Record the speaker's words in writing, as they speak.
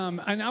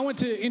And I want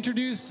to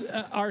introduce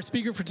our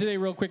speaker for today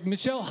real quick.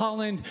 Michelle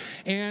Holland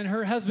and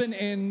her husband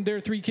and their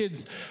 3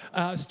 kids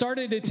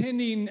started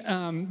attending.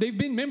 They've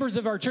been members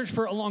of our church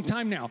for a long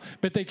time now,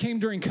 but they came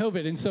during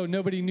COVID, and so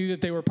nobody knew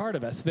that they were part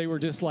of us. They were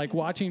just like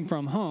watching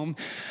from home,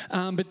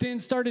 but then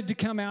started to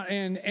come out,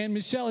 and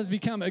Michelle has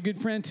become a good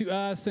friend to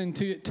us and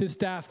to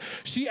staff.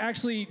 She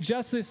actually,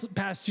 just this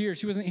past year,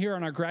 she wasn't here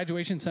on our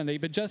graduation Sunday,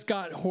 but just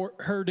got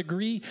her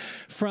degree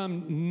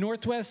from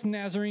Northwest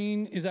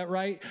Nazarene, is that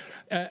right?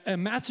 A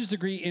master's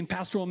degree in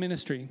pastoral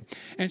ministry.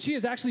 And she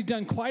has actually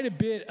done quite a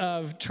bit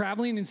of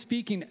traveling and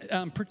speaking,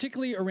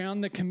 particularly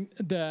around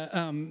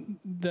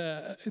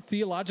the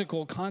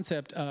theological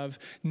concept of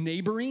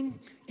neighboring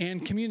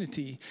and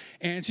community.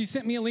 And she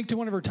sent me a link to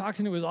one of her talks,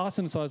 and it was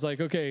awesome. So I was like,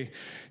 okay,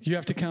 you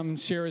have to come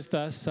share with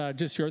us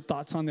just your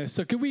thoughts on this.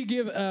 So could we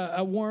give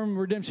a warm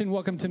redemption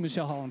welcome to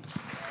Michelle Holland?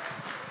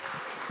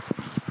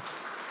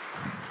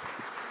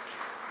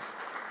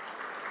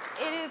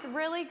 It is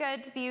really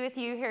good to be with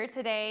you here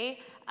today.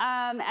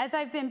 As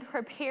I've been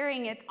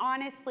preparing, it's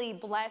honestly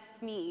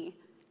blessed me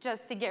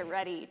just to get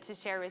ready to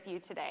share with you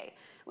today.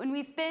 When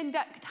we spend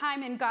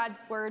time in God's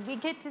Word, we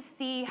get to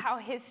see how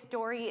His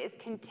story is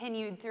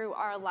continued through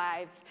our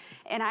lives.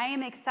 And I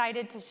am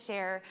excited to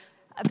share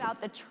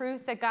about the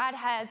truth that God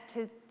has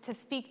to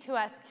speak to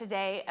us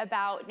today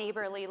about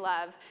neighborly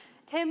love.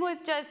 Tim was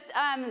just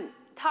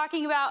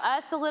talking about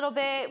us a little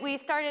bit. We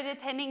started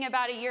attending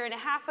about a year and a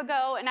half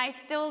ago, and I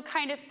still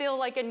kind of feel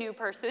like a new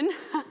person.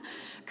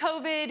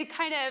 COVID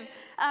kind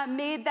of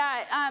made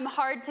that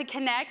hard to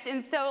connect,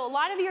 and so a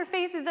lot of your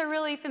faces are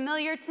really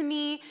familiar to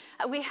me.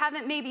 We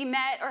haven't maybe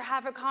met or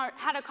had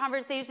a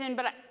conversation,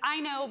 but I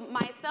know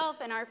myself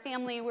and our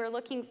family, we're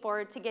looking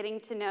forward to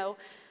getting to know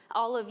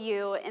all of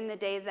you in the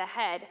days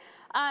ahead.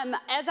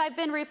 As I've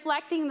been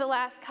reflecting the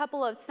last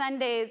couple of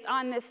Sundays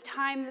on this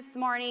time this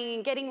morning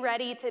and getting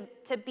ready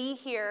to be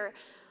here,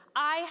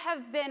 I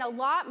have been a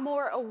lot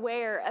more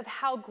aware of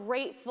how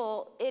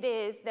grateful it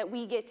is that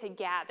we get to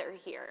gather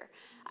here.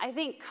 I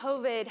think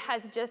COVID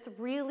has just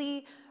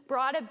really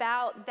brought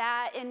about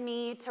that in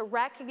me to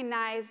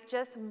recognize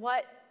just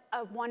what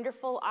a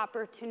wonderful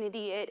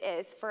opportunity it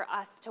is for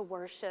us to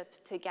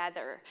worship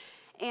together.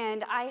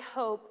 And I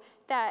hope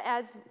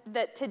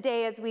that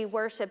today as we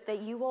worship,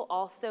 that you will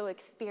also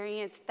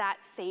experience that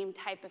same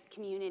type of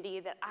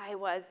community that I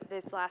was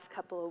this last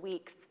couple of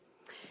weeks.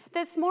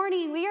 This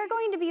morning, we are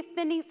going to be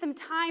spending some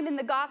time in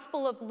the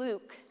Gospel of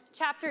Luke,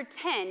 chapter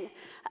 10,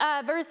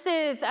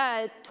 verses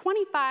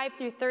 25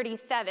 through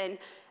 37.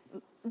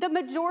 The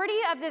majority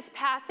of this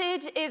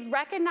passage is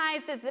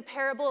recognized as the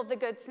parable of the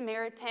Good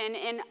Samaritan,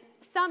 and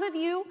some of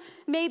you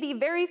may be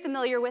very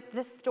familiar with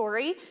this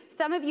story.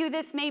 Some of you,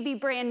 this may be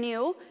brand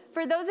new.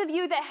 For those of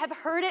you that have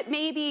heard it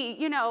maybe,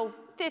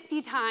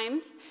 50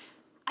 times,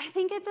 I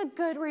think it's a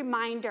good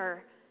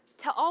reminder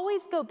to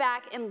always go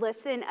back and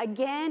listen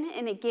again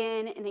and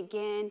again and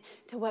again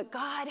to what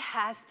God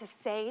has to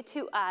say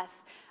to us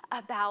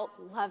about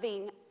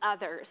loving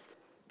others.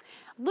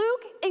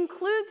 Luke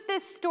includes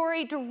this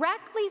story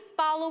directly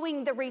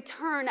following the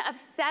return of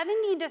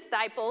 70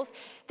 disciples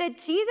that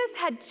Jesus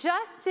had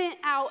just sent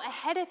out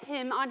ahead of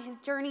him on his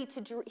journey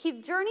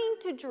he's journeying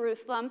to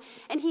Jerusalem,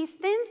 and he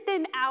sends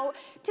them out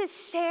to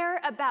share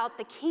about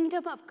the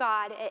kingdom of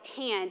God at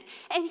hand.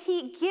 And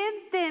he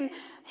gives them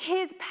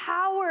his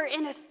power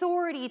and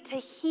authority to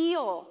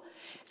heal,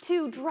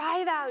 to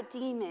drive out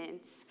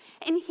demons.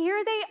 And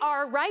here they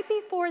are right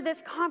before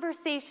this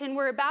conversation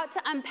we're about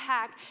to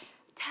unpack,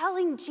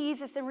 telling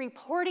Jesus and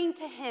reporting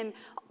to him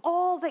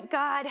all that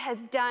God has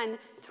done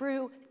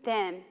through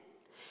them.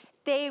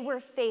 They were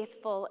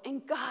faithful,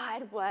 and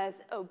God was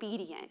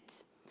obedient.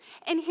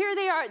 And here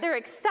they are, they're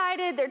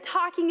excited, they're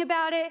talking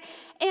about it,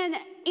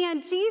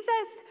 and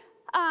Jesus,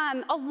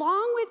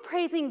 along with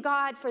praising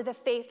God for the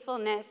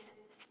faithfulness,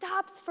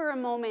 stops for a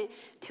moment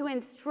to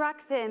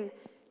instruct them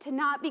to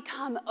not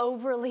become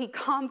overly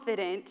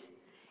confident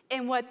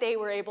in what they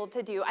were able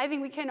to do. I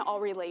think we can all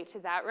relate to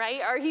that,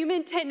 right? Our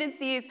human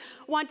tendencies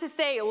want to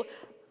say,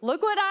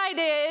 look what I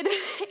did.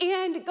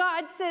 And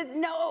God says,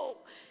 no,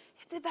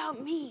 it's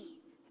about me.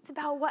 It's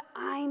about what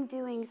I'm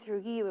doing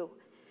through you.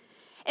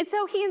 And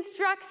so he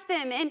instructs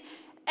them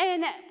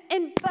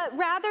but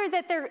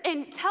rather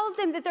and tells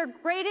them that their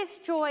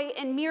greatest joy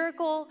and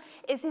miracle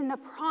is in the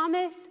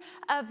promise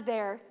of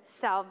their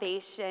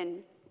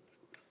salvation.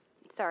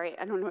 Sorry,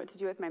 I don't know what to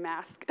do with my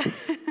mask.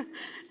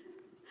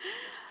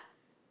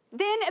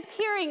 Then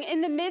appearing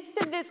in the midst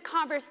of this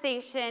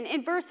conversation,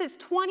 in verses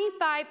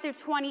 25 through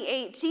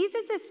 28,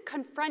 Jesus is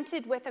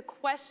confronted with a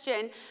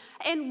question,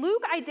 and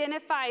Luke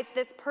identifies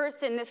this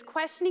person, this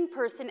questioning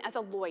person, as a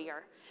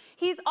lawyer.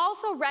 He's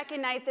also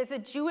recognized as a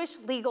Jewish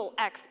legal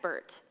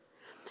expert.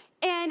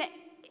 And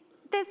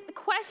this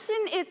question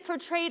is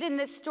portrayed in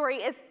this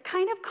story as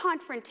kind of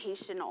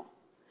confrontational.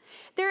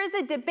 There is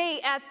a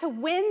debate as to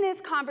when this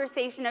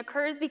conversation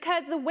occurs,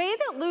 because the way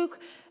that Luke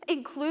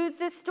includes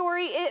this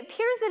story, it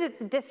appears that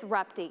it's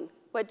disrupting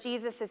what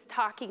Jesus is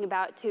talking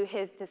about to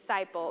his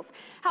disciples.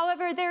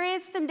 However, there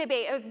is some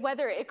debate as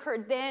whether it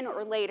occurred then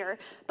or later,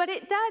 but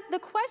the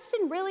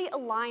question really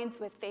aligns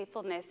with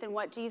faithfulness and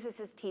what Jesus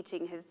is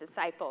teaching his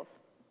disciples.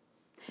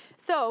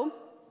 So,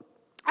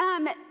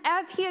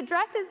 as he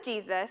addresses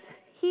Jesus,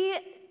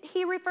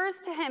 he refers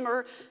to him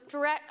or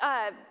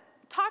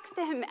talks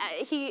to him,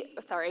 he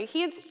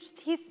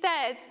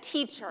says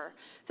teacher.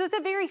 So it's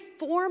a very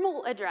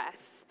formal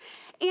address.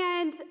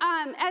 And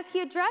as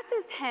he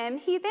addresses him,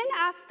 he then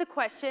asks the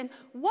question,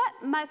 what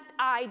must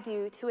I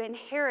do to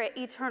inherit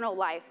eternal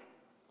life?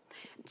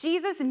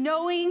 Jesus,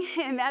 knowing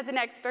him as an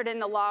expert in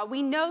the law,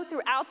 we know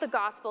throughout the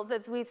Gospels,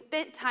 as we've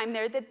spent time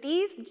there, that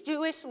these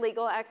Jewish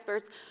legal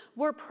experts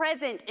were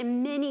present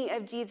in many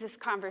of Jesus'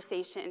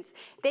 conversations.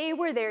 They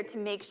were there to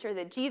make sure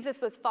that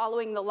Jesus was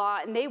following the law,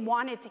 and they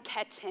wanted to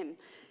catch him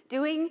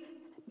doing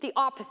the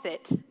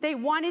opposite. They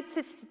wanted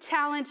to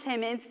challenge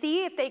him and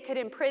see if they could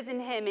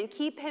imprison him and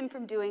keep him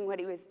from doing what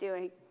he was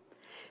doing.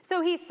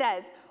 So he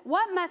says,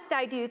 what must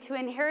I do to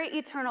inherit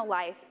eternal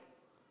life?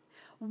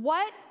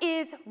 What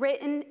is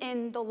written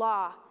in the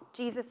law?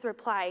 Jesus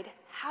replied,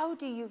 how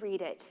do you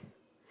read it?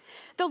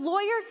 The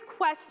lawyer's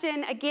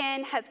question,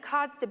 again, has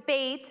caused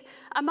debate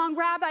among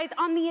rabbis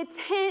on the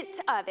intent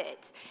of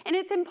it. And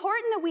it's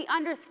important that we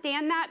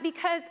understand that,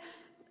 because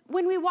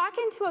when we walk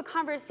into a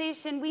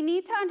conversation, we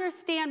need to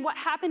understand what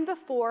happened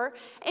before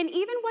and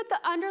even what the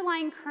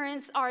underlying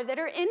currents are that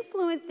are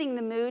influencing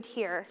the mood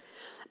here.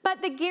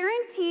 But the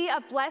guarantee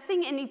of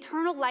blessing and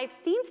eternal life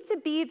seems to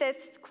be this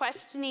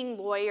questioning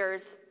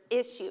lawyer's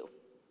issue.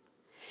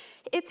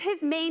 It's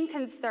his main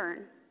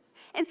concern.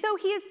 And so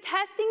he is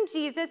testing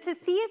Jesus to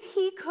see if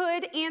he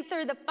could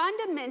answer the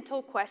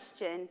fundamental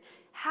question,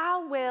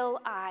 how will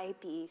I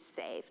be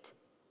saved?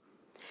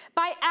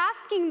 By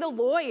asking the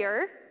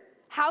lawyer,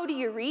 how do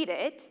you read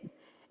it?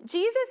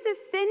 Jesus is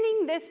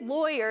sending this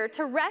lawyer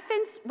to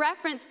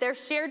reference their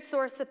shared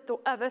source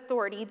of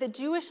authority, the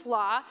Jewish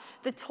law,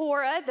 the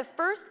Torah, the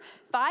first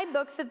 5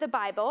 books of the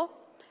Bible,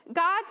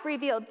 God's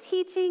revealed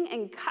teaching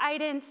and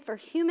guidance for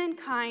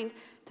humankind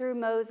through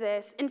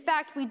Moses. In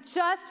fact, we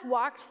just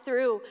walked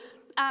through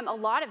a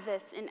lot of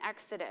this in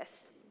Exodus.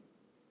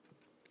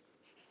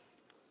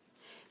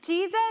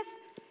 Jesus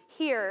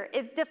here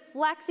is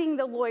deflecting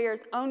the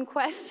lawyer's own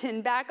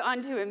question back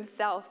onto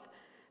himself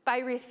by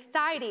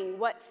reciting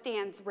what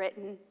stands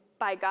written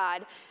by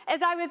God.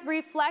 As I was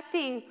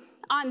reflecting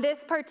on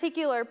this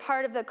particular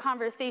part of the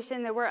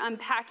conversation that we're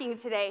unpacking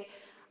today,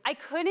 I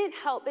couldn't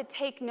help but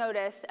take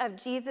notice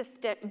of Jesus'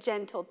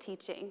 gentle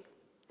teaching.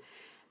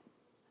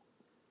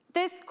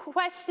 This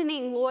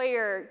questioning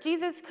lawyer,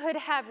 Jesus could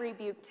have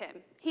rebuked him.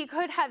 He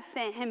could have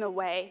sent him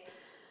away,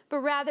 but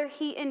rather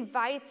he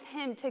invites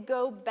him to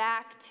go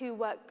back to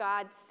what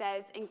God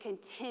says and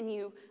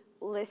continue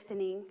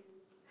listening.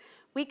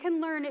 We can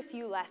learn a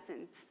few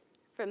lessons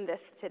from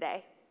this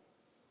today.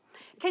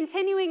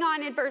 Continuing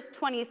on in verse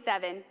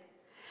 27,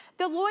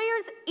 the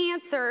lawyer's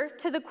answer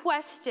to the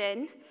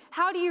question,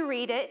 how do you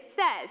read it,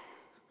 says,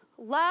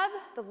 love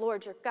the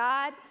Lord your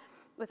God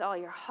with all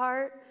your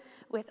heart,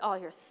 with all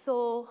your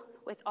soul,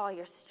 with all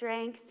your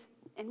strength,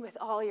 and with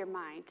all your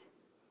mind.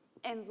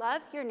 And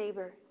love your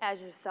neighbor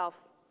as yourself.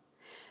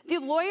 The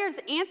lawyer's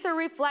answer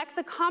reflects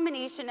a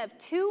combination of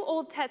 2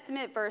 Old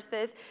Testament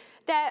verses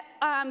that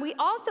we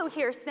also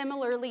hear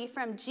similarly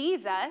from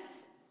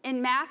Jesus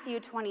in Matthew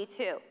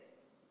 22.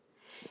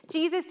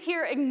 Jesus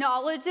here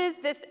acknowledges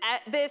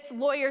this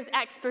lawyer's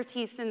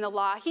expertise in the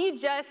law. He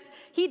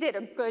did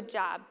a good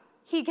job.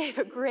 He gave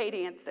a great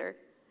answer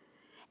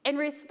and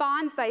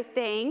responds by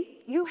saying,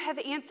 you have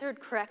answered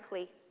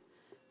correctly.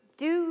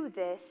 Do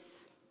this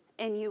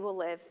and you will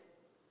live.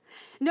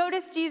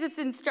 Notice Jesus'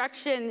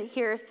 instruction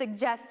here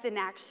suggests an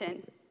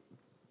action.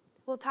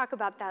 We'll talk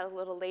about that a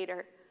little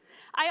later.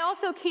 I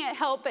also can't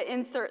help but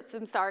insert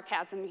some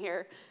sarcasm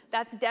here.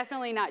 That's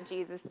definitely not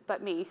Jesus,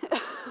 but me.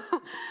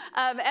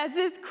 As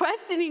this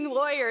questioning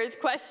lawyer is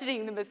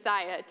questioning the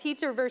Messiah,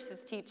 teacher versus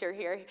teacher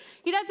here.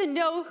 He doesn't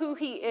know who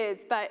he is,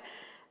 but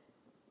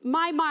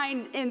my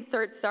mind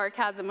inserts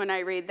sarcasm when I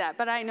read that,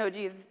 but I know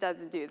Jesus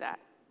doesn't do that.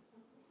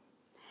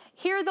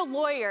 Here the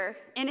lawyer,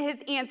 in his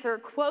answer,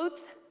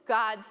 quotes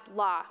God's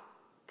law,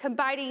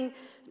 combining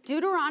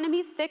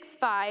Deuteronomy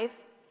 6:5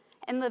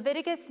 and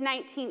Leviticus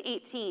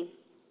 19:18.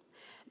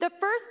 The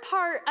first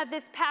part of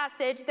this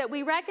passage that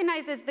we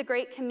recognize as the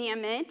Great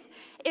Commandment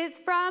is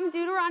from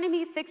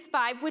Deuteronomy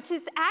 6:5, which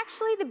is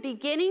actually the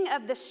beginning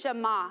of the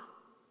Shema.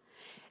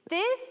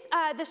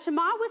 The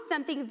Shema was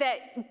something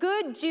that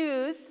good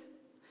Jews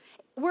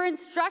were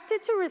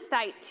instructed to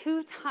recite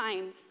 2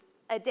 times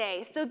a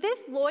day. So this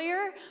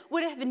lawyer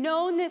would have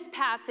known this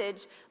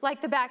passage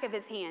like the back of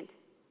his hand.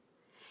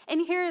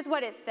 And here is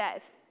what it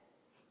says.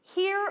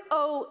 Hear,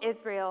 O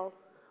Israel,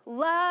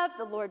 love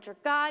the Lord your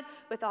God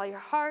with all your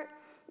heart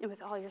and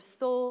with all your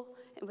soul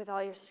and with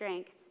all your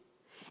strength.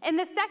 And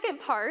the second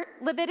part,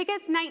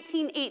 Leviticus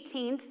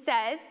 19:18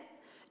 says,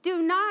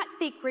 do not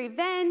seek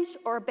revenge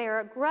or bear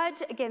a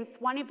grudge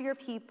against one of your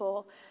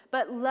people,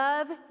 but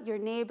love your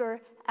neighbor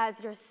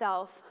as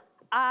yourself.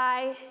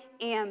 I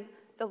am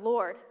the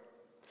Lord.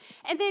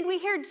 And then we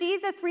hear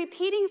Jesus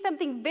repeating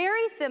something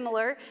very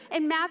similar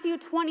in Matthew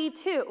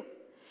 22.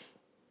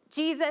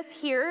 Jesus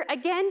here,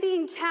 again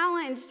being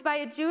challenged by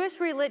a Jewish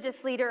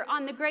religious leader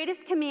on the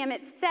greatest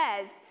commandment,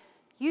 says,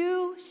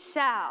 "You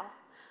shall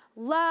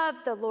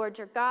love the Lord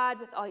your God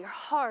with all your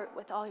heart,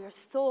 with all your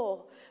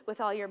soul, with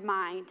all your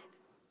mind."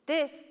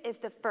 This is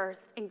the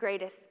first and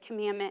greatest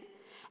commandment.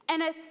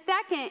 And a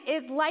second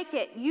is like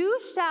it. You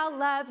shall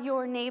love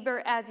your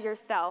neighbor as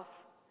yourself.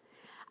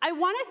 I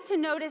want us to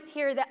notice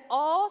here that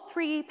all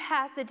three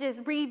passages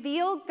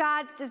reveal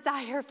God's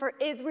desire for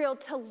Israel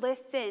to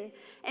listen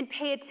and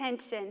pay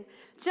attention.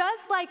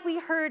 Just like we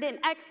heard in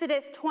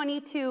Exodus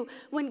 22,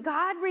 when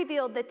God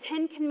revealed the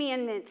 10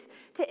 Commandments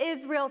to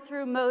Israel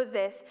through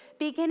Moses,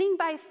 beginning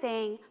by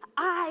saying,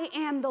 "I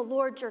am the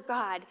Lord your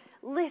God.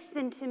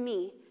 Listen to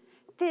me.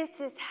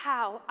 This is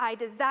how I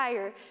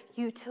desire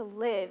you to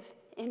live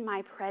in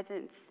my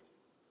presence."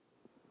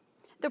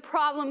 The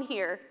problem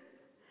here,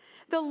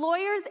 the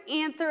lawyer's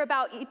answer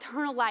about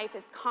eternal life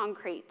is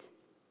concrete.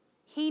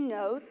 He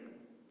knows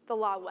the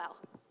law well,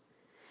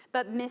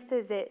 but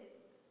misses it.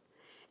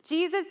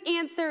 Jesus'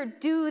 answer,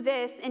 "Do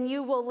this and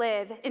you will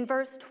live," in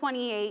verse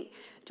 28,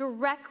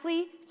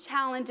 directly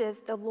challenges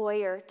the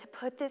lawyer to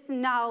put this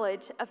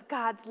knowledge of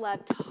God's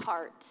love to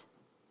heart.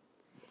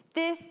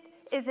 This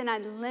is an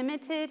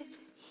unlimited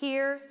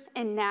here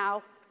and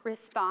now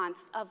response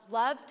of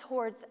love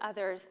towards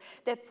others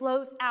that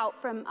flows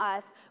out from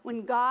us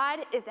when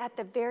God is at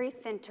the very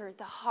center,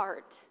 the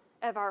heart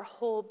of our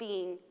whole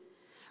being.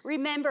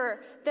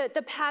 Remember that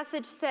the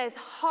passage says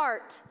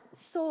heart,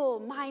 soul,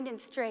 mind, and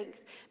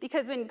strength,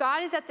 because when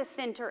God is at the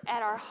center,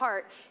 at our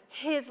heart,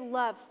 his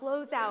love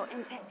flows out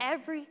into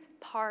every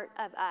part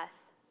of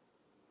us.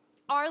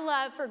 Our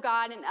love for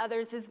God and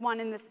others is one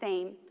and the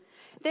same.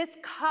 This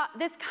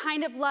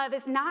kind of love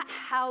is not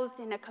housed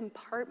in a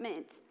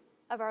compartment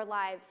of our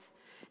lives,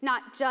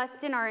 not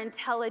just in our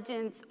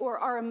intelligence or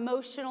our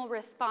emotional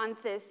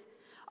responses,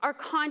 our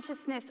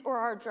consciousness or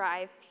our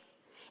drive.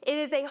 It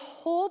is a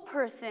whole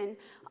person,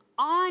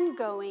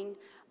 ongoing,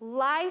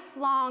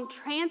 lifelong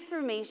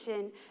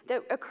transformation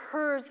that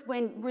occurs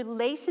when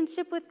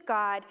relationship with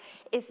God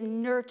is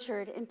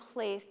nurtured and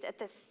placed at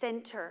the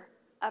center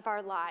of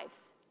our lives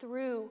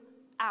through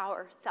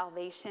our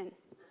salvation.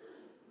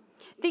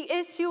 The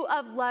issue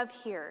of love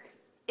here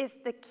is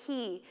the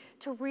key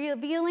to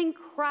revealing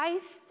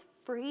Christ's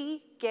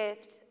free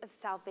gift of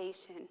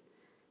salvation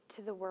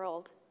to the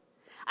world.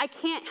 I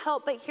can't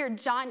help but hear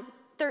John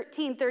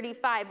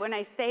 13:35 when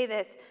I say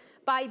this.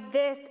 "By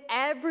this,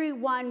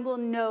 everyone will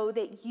know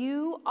that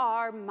you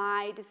are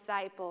my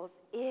disciples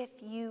if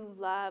you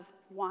love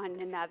one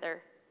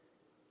another."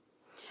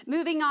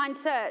 Moving on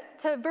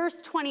to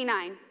verse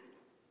 29.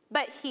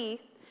 "But he,"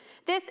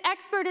 this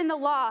expert in the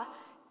law,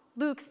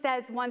 Luke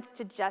says, wants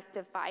to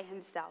justify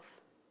himself.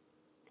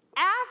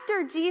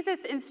 After Jesus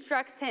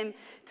instructs him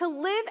to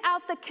live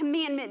out the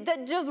commandment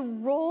that just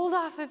rolled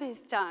off of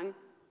his tongue.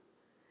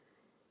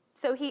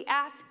 So he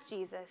asks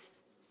Jesus,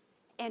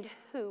 "And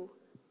who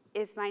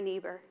is my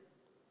neighbor?"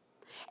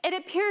 It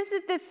appears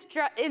that this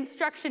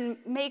instruction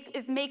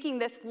is making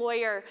this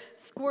lawyer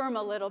squirm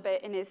a little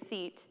bit in his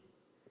seat.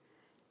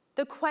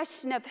 The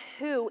question of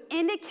who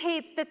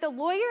indicates that the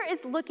lawyer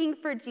is looking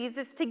for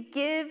Jesus to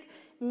give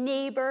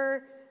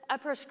neighbor a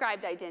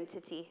prescribed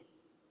identity.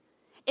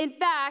 In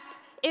fact,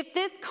 if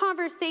this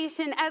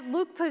conversation, as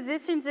Luke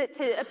positions it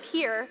to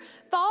appear,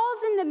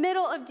 falls in the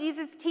middle of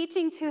Jesus'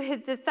 teaching to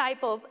his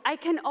disciples, I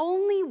can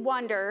only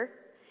wonder,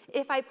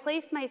 if I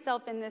place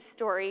myself in this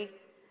story,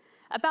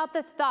 about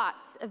the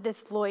thoughts of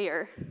this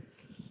lawyer.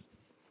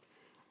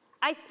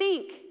 I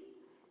think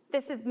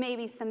this is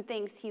maybe some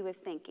things he was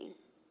thinking.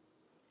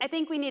 I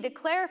think we need to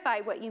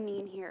clarify what you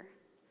mean here,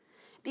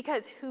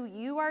 because who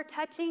you are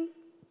touching,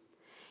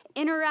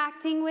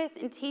 interacting with,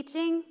 and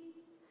teaching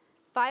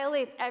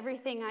violates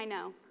everything I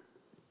know.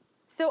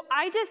 So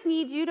I just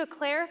need you to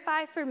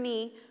clarify for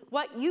me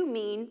what you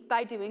mean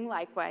by doing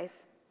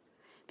likewise,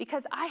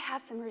 because I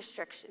have some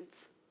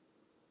restrictions.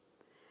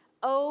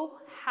 Oh,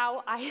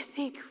 how I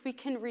think we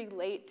can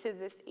relate to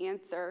this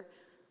answer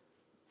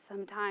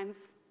sometimes.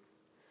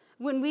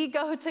 When we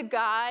go to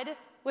God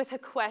with a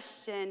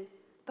question,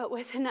 but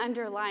with an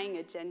underlying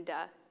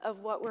agenda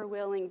of what we're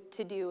willing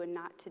to do and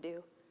not to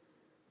do.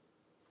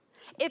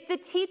 If the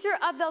teacher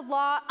of the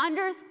law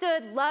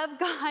understood love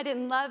God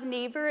and love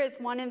neighbor as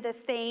one and the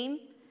same,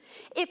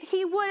 if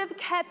he would have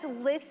kept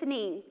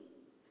listening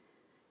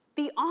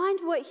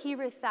beyond what he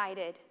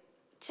recited,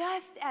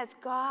 just as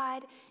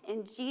God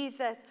and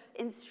Jesus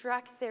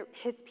instruct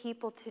his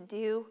people to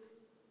do,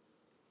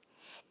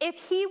 if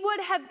he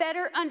would have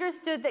better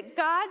understood that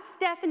God's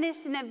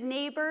definition of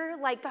neighbor,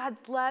 like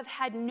God's love,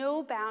 had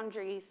no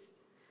boundaries,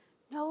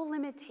 no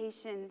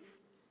limitations,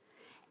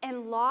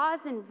 and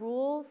laws and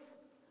rules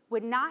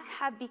would not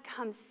have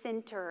become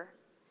center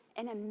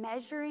and a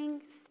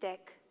measuring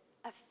stick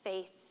of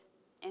faith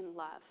and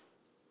love.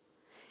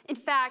 In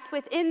fact,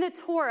 within the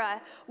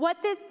Torah,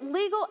 what this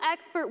legal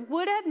expert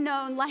would have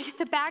known like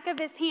the back of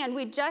his hand,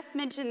 we just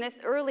mentioned this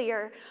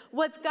earlier,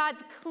 was God's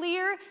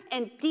clear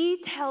and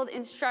detailed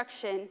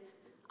instruction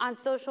on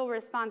social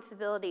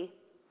responsibility.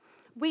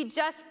 We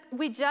just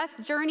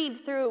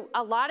journeyed through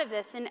a lot of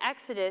this in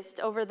Exodus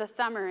over the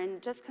summer and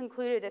just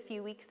concluded a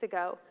few weeks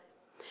ago.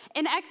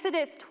 In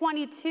Exodus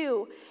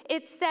 22,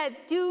 it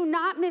says, "Do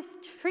not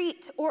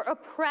mistreat or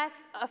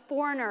oppress a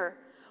foreigner,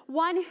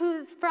 one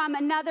who's from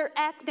another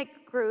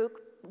ethnic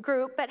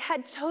group but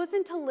had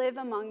chosen to live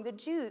among the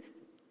Jews."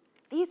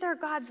 These are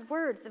God's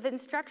words of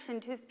instruction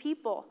to his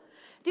people.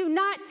 Do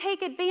not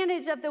take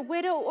advantage of the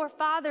widow or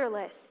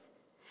fatherless.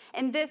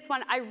 And this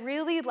one, I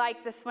really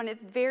like this one.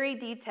 It's very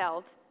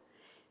detailed.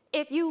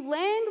 If you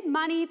lend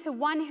money to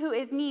one who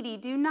is needy,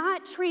 do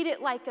not treat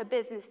it like a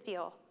business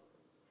deal.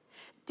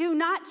 Do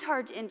not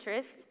charge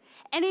interest.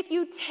 And if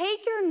you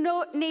take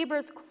your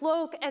neighbor's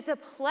cloak as a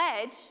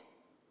pledge,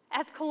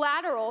 as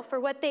collateral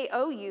for what they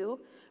owe you,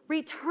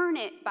 return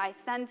it by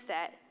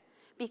sunset,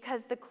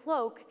 because the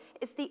cloak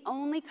is the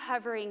only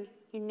covering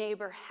your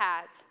neighbor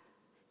has.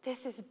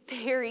 This is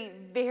very,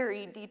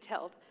 very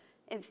detailed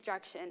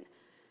instruction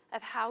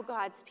of how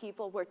God's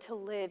people were to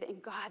live in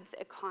God's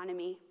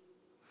economy.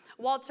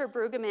 Walter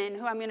Brueggemann,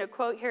 who I'm going to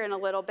quote here in a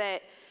little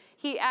bit,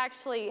 he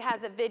actually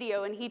has a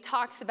video and he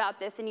talks about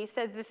this, and he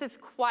says this is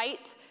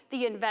quite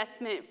the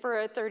investment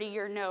for a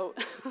 30-year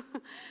note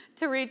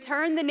to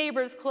return the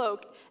neighbor's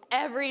cloak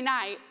every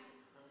night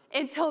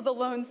until the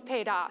loan's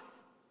paid off.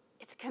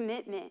 It's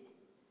commitment.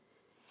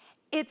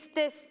 It's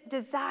this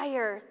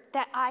desire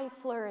that I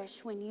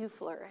flourish when you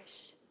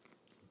flourish.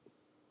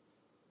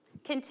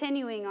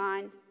 Continuing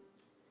on,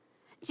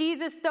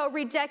 Jesus, though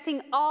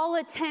rejecting all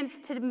attempts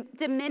to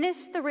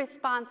diminish the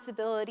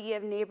responsibility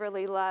of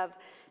neighborly love,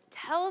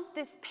 tells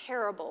this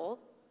parable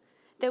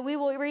that we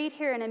will read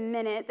here in a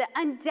minute that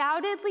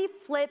undoubtedly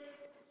flips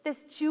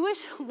this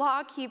Jewish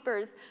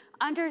lawkeeper's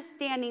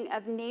understanding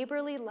of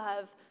neighborly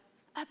love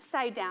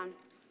upside down.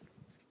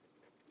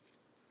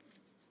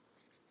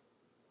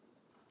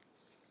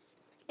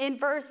 In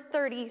verse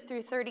 30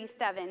 through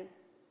 37,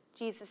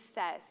 Jesus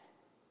says,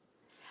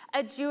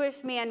 "A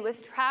Jewish man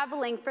was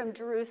traveling from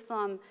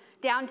Jerusalem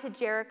down to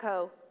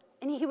Jericho,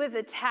 and he was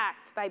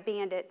attacked by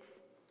bandits.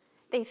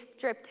 They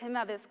stripped him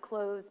of his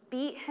clothes,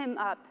 beat him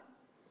up,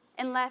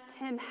 and left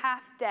him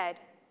half dead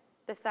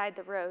beside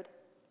the road.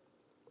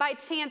 By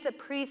chance, a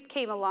priest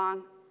came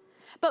along,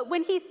 but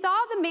when he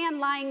saw the man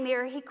lying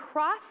there, he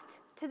crossed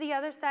to the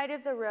other side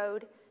of the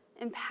road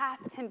and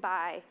passed him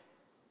by.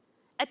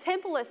 A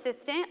temple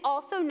assistant,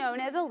 also known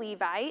as a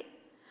Levite,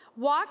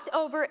 walked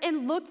over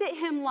and looked at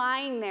him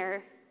lying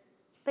there,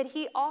 but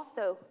he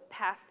also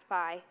passed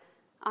by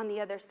on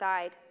the other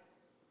side.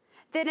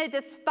 Then a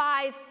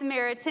despised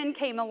Samaritan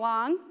came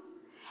along,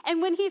 and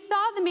when he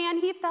saw the man,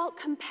 he felt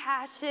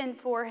compassion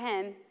for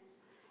him.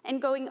 And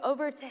going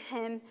over to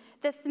him,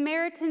 the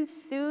Samaritan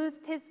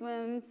soothed his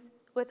wounds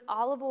with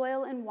olive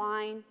oil and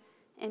wine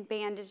and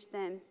bandaged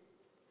them.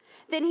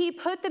 Then he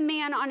put the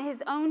man on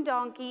his own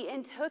donkey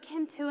and took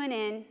him to an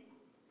inn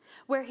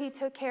where he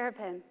took care of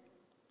him.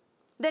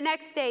 The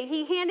next day,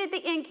 he handed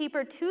the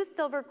innkeeper 2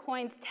 silver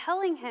coins,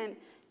 telling him,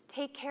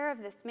 'Take care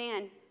of this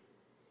man.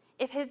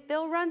 If his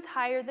bill runs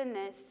higher than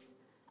this,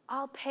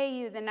 I'll pay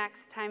you the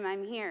next time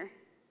I'm here.'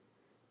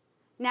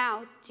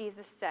 Now,"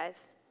 Jesus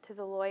says to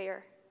the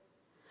lawyer,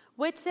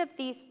 "which of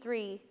these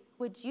 3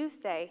 would you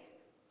say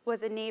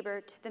was a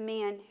neighbor to the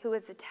man who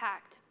was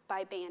attacked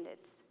by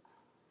bandits?"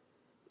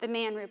 The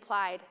man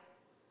replied,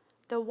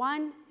 "The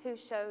one who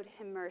showed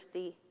him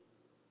mercy."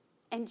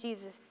 And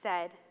Jesus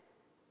said,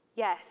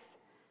 "Yes,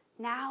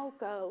 now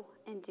go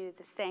and do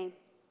the same."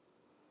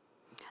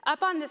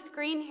 Up on the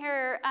screen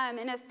here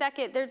in a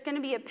second, there's going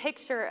to be a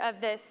picture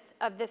of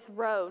this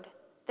road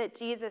that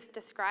Jesus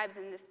describes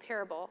in this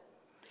parable.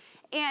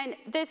 And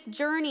this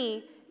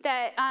journey,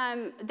 that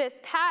this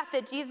path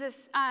that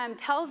Jesus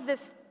tells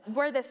this,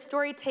 where this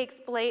story takes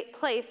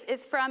place,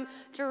 is from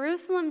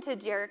Jerusalem to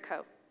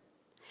Jericho.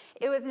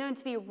 It was known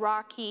to be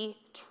rocky,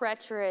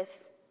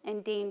 treacherous,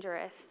 and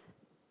dangerous.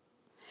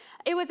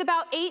 It was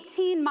about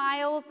 18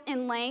 miles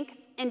in length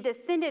and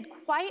descended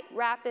quite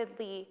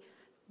rapidly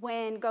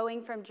when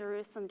going from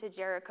Jerusalem to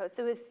Jericho.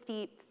 So it was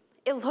steep.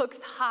 It looks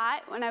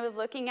hot when I was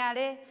looking at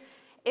it.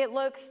 It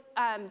looks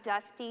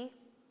dusty.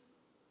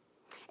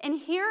 And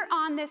here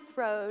on this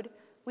road,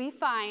 we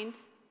find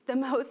the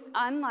most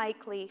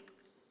unlikely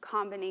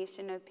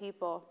combination of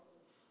people.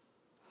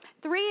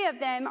 3 of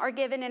them are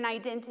given an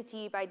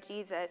identity by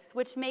Jesus,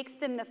 which makes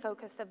them the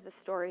focus of the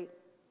story.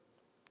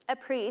 A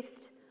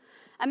priest,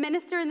 a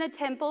minister in the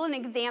temple, an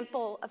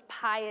example of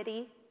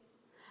piety.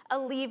 A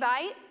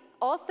Levite,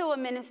 also a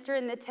minister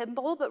in the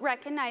temple, but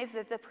recognized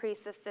as a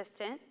priest's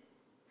assistant.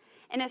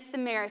 And a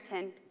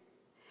Samaritan,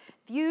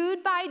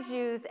 viewed by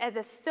Jews as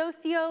a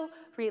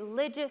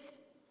socio-religious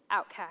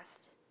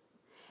outcast.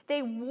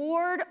 They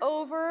warred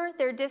over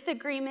their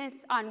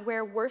disagreements on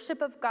where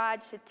worship of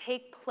God should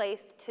take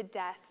place to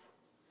death.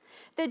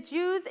 The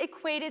Jews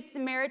equated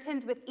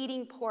Samaritans with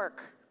eating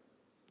pork.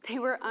 They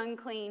were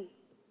unclean.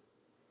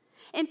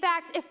 In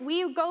fact, if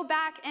we go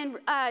back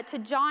to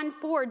John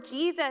 4,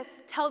 Jesus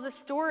tells a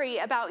story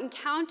about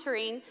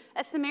encountering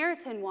a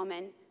Samaritan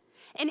woman.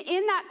 And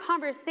in that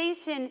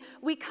conversation,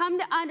 we come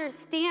to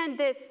understand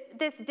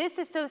this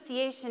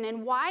disassociation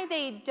and why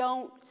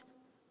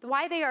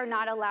they are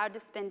not allowed to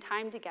spend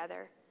time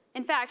together.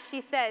 In fact,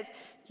 she says,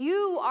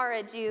 "You are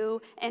a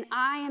Jew and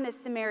I am a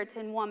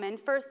Samaritan woman."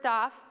 First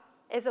off,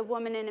 as a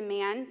woman and a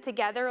man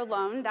together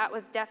alone, that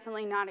was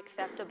definitely not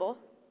acceptable.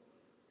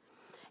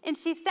 And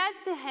she says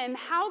to him,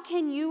 "How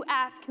can you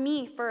ask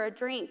me for a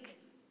drink?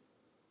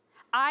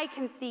 I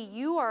can see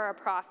you are a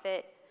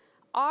prophet.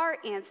 Our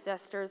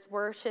ancestors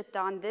worshipped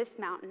on this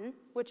mountain,"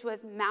 which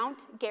was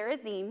Mount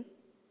Gerizim.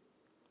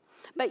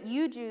 "But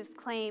you Jews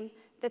claim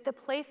that the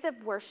place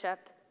of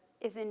worship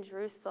is in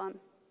Jerusalem."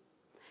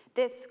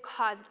 This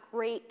caused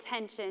great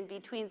tension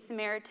between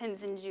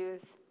Samaritans and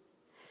Jews,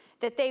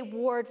 that they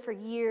warred for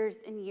years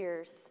and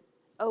years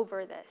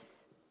over this.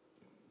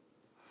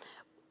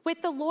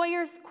 With the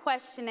lawyer's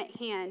question at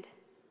hand,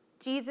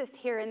 Jesus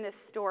here in this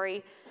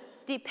story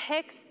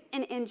depicts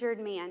an injured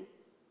man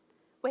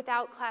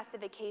without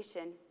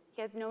classification.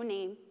 He has no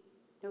name,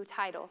 no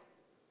title.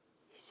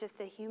 He's just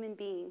a human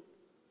being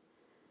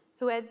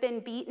who has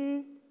been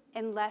beaten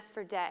and left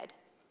for dead.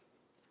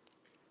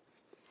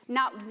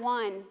 Not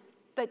one,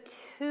 but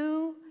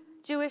two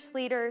Jewish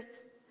leaders,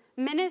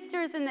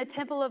 ministers in the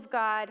temple of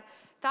God,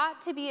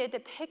 thought to be a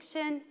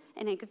depiction,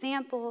 an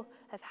example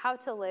of how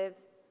to live,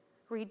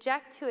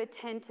 reject to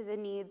attend to the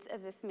needs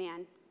of this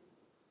man.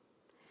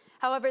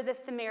 However, the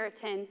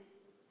Samaritan,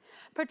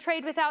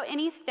 portrayed without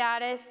any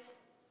status,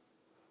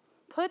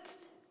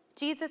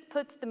 Jesus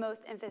puts the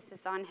most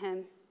emphasis on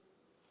him.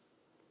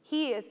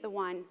 He is the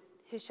one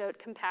who showed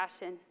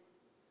compassion.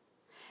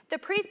 The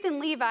priest and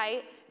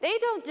Levite, they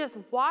don't just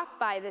walk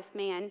by this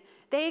man,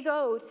 they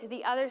go to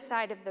the other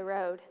side of the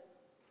road.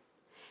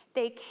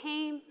 They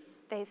came,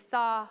 they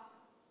saw,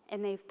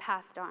 and they've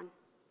passed on.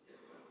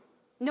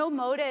 No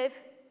motive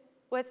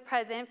was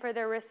present for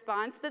their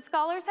response, but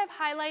scholars have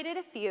highlighted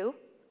a few.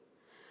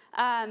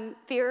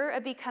 Fear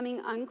of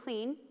becoming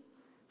unclean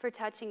for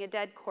touching a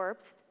dead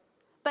corpse.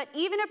 But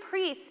even a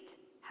priest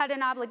had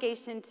an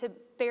obligation to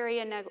bury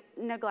a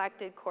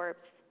neglected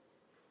corpse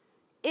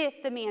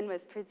if the man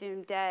was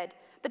presumed dead.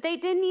 But they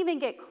didn't even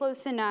get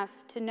close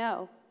enough to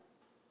know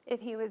if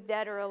he was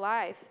dead or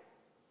alive.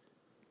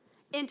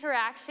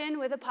 Interaction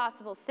with a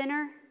possible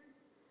sinner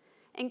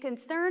and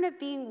concern of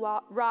being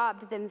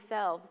robbed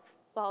themselves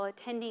while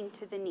attending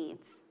to the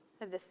needs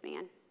of this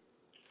man,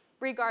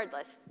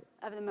 regardless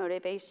of the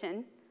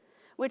motivation,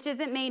 which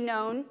isn't made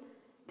known.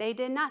 They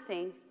did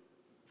nothing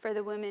for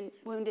the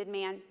wounded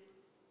man.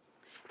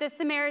 The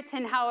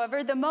Samaritan,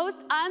 however, the most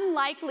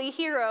unlikely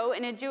hero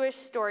in a Jewish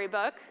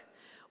storybook,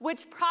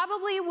 which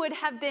probably would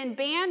have been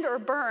banned or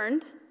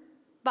burned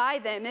by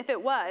them if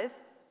it was,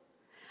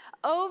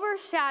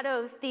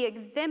 overshadows the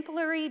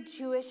exemplary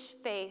Jewish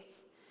faith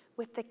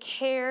with the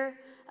care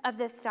of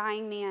this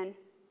dying man.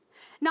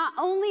 Not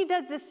only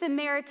does the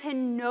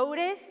Samaritan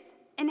notice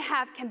and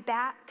have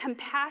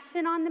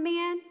compassion on the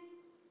man,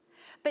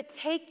 but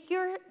take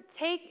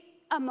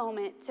a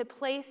moment to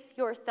place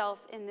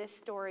yourself in this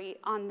story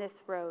on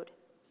this road.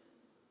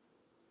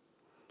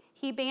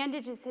 He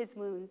bandages his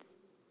wounds.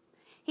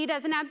 He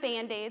doesn't have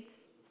Band-Aids,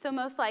 so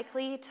most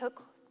likely he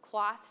took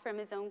cloth from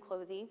his own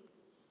clothing.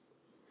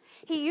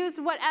 He used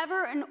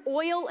whatever an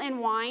oil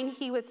and wine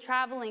he was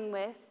traveling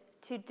with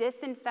to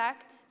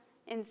disinfect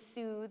and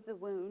soothe the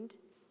wound.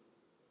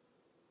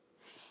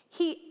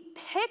 He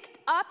picked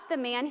up the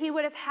man he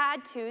would have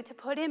had to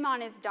put him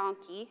on his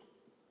donkey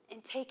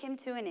and take him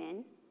to an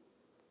inn.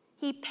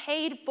 He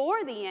paid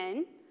for the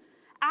inn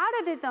out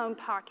of his own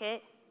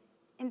pocket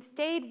and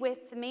stayed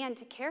with the man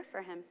to care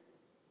for him.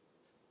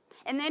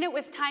 And then it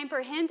was time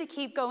for him to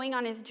keep going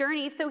on his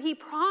journey, so he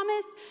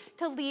promised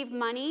to leave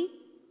money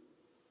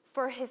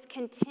for his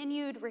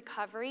continued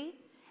recovery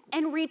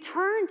and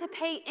return to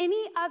pay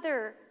any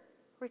other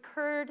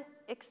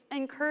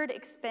incurred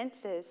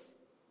expenses.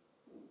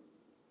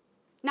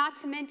 Not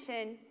to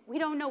mention, we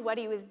don't know what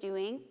he was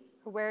doing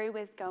or where he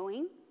was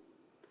going.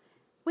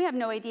 We have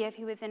no idea if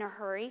he was in a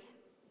hurry.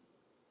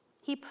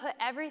 He put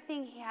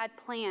everything he had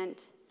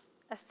planned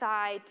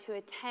aside to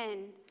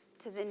attend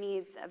to the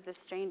needs of the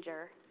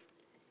stranger.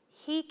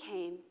 He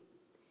came,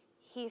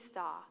 he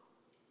saw,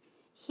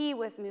 he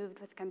was moved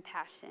with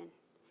compassion.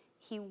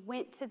 He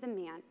went to the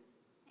man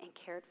and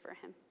cared for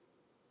him.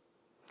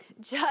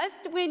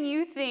 Just when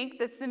you think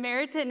the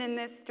Samaritan in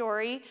this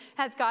story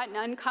has gotten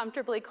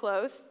uncomfortably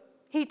close,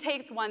 he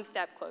takes one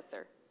step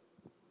closer.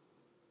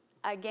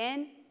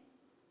 Again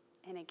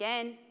and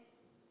again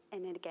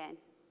and again.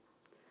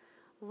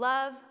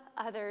 Love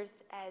others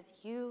as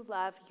you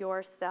love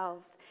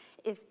yourselves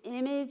is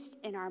imaged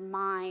in our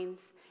minds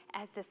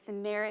as the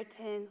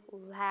Samaritan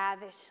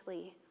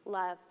lavishly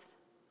loves.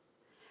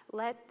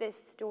 Let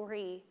this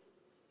story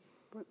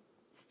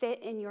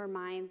sit in your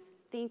minds.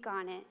 Think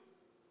on it.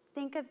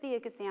 Think of the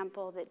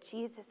example that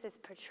Jesus is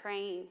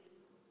portraying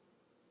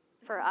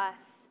for us,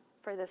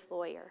 for this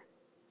lawyer.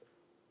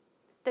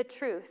 The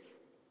truth,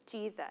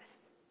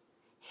 Jesus,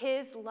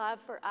 his love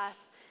for us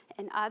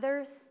and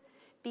others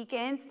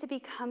begins to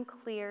become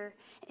clear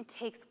and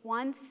takes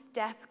one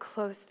step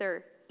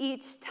closer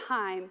each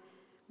time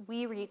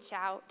we reach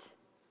out.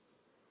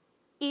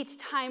 Each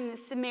time the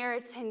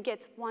Samaritan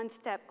gets one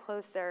step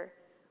closer,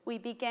 we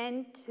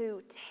begin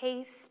to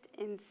taste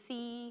and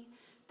see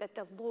that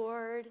the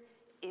Lord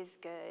is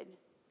good,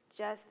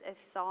 just as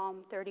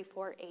Psalm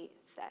 34:8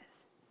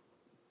 says.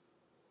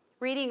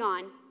 Reading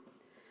on,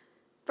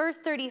 verse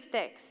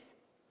 36,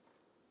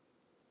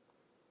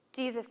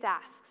 Jesus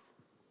asks,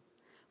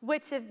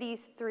 "Which of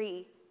these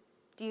three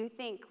do you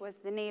think was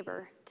the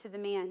neighbor to the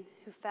man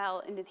who fell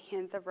into the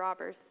hands of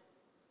robbers?"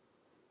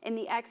 And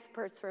the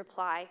experts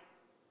reply,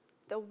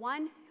 "The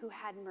one who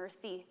had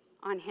mercy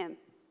on him."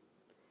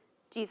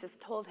 Jesus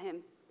told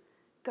him,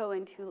 "Go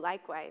and do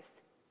likewise."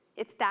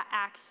 It's that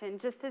action,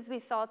 just as we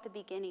saw at the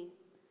beginning.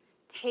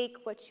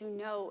 Take what you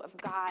know of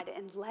God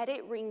and let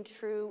it ring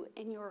true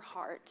in your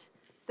heart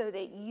so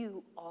that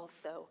you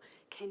also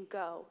can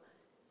go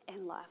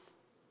and love.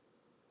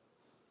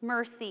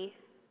 Mercy,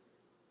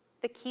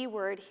 the key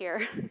word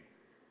here.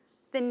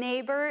 The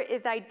neighbor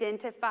is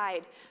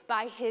identified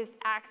by his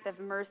acts of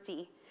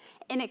mercy,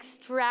 an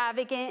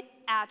extravagant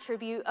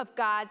attribute of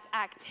God's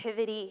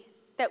activity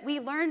that we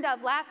learned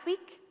of last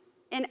week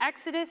in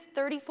Exodus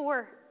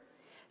 34.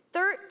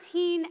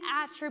 13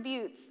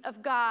 attributes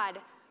of God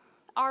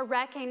are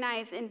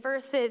recognized in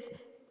verses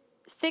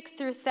 6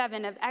 through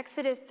 7 of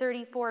Exodus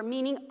 34,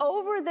 meaning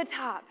over the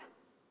top.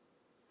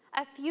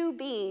 A few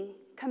being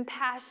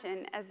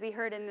compassion, as we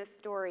heard in this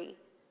story,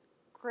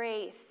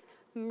 grace,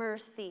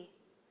 mercy,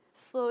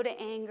 slow to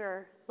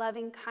anger,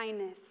 loving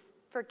kindness,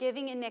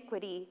 forgiving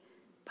iniquity,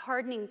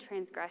 pardoning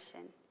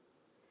transgression.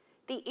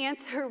 The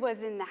answer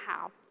was in the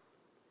how.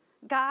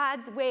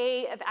 God's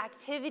way of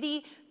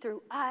activity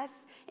through us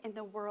in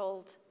the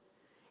world.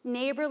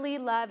 Neighborly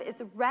love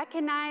is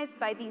recognized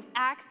by these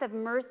acts of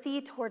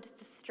mercy towards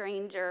the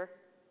stranger.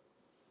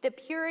 The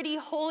purity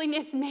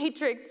holiness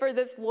matrix for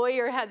this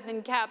lawyer has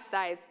been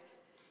capsized.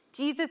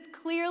 Jesus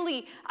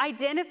clearly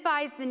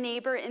identifies the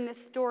neighbor in the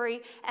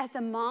story as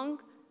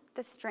among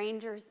the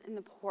strangers and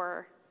the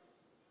poor.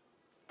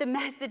 The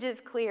message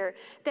is clear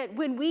that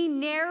when we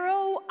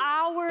narrow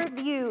our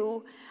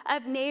view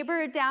of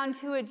neighbor down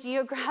to a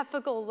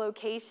geographical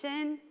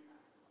location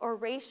or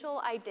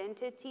racial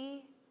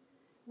identity,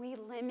 we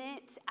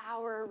limit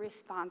our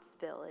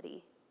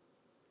responsibility.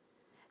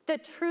 The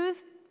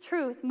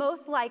truth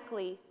most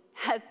likely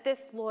has this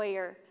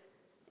lawyer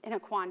in a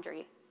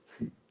quandary.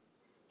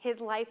 His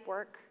life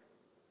work,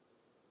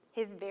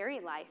 his very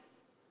life,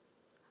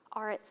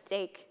 are at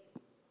stake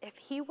if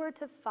he were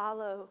to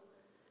follow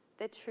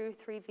the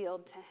truth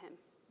revealed to him.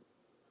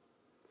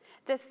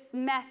 This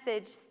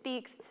message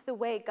speaks to the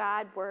way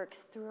God works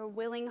through a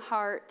willing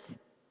heart,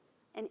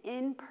 an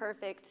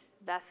imperfect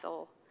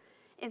vessel,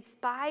 in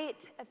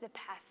spite of the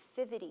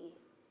passivity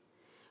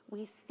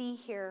we see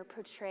here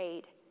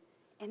portrayed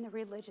in the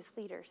religious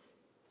leaders.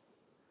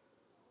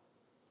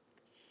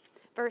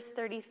 Verse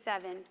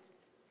 37,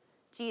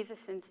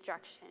 Jesus'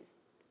 instruction,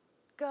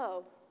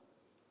 go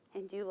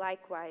and do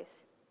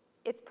likewise.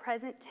 It's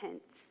present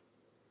tense.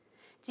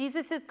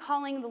 Jesus is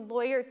calling the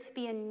lawyer to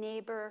be a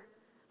neighbor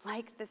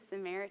like the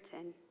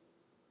Samaritan.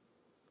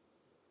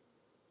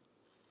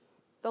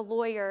 The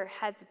lawyer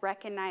has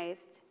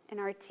recognized and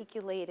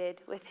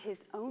articulated with his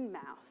own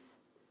mouth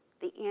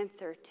the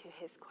answer to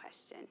his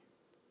question.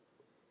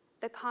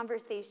 The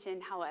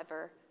conversation,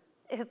 however,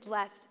 is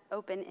left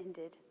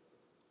open-ended.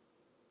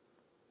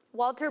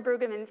 Walter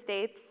Brueggemann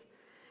states,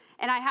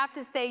 and I have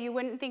to say, you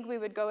wouldn't think we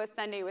would go a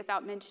Sunday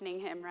without mentioning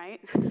him,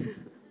 right?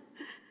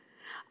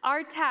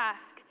 Our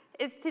task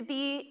is to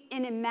be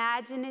an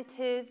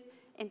imaginative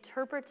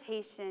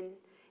interpretation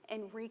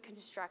and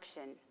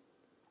reconstruction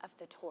of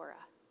the Torah,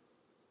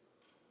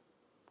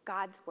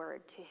 God's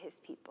word to his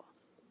people,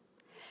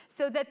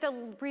 so that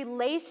the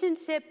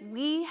relationship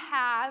we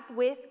have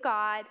with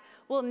God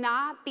will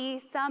not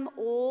be some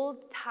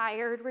old,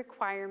 tired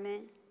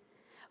requirement,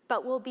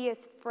 but will be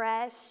as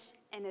fresh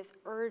and as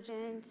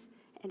urgent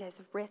and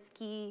as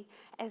risky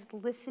as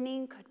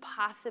listening could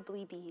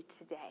possibly be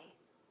today.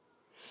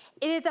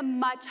 It is a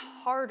much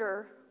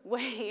harder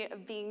way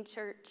of being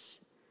church,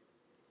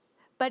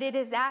 but it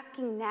is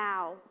asking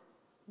now,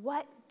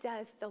 what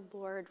does the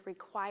Lord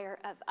require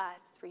of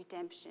us,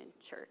 Redemption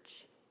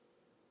Church?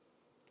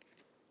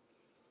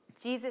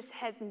 Jesus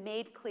has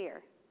made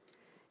clear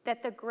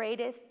that the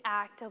greatest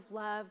act of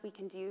love we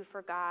can do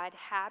for God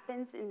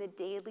happens in the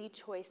daily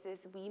choices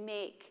we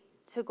make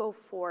to go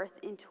forth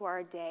into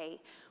our day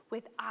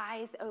with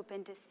eyes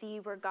open to see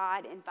where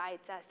God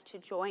invites us to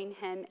join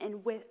him,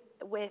 and with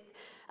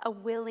a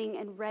willing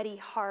and ready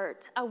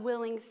heart, a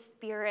willing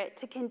spirit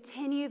to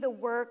continue the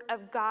work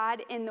of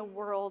God in the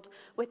world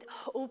with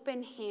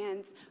open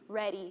hands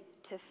ready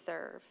to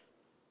serve.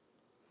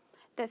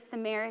 The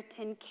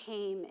Samaritan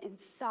came and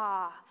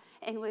saw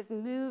and was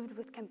moved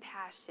with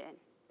compassion.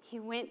 He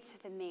went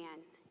to the man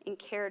and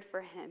cared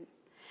for him.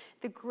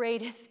 The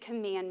greatest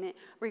commandment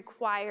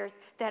requires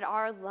that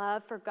our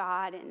love for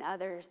God and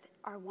others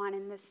are one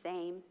and the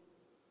same.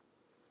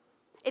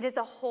 It is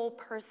a whole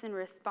person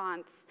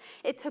response.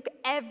 It took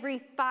every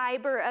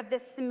fiber of the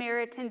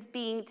Samaritan's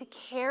being to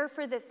care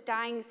for this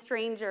dying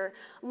stranger.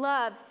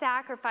 Love,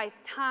 sacrifice,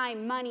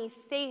 time, money,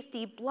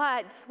 safety,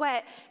 blood,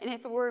 sweat, and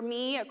if it were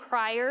me, a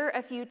crier,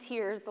 a few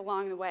tears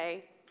along the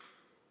way.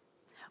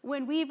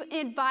 When we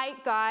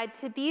invite God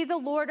to be the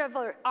Lord of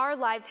our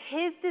lives,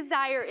 his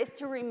desire is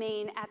to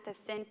remain at the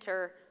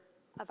center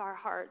of our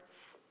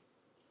hearts,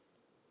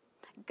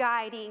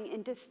 guiding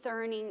and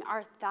discerning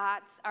our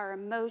thoughts, our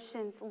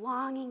emotions,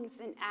 longings,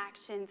 and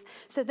actions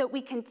so that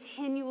we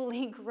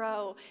continually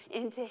grow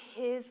into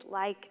his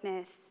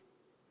likeness.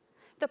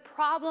 The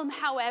problem,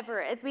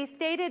 however, as we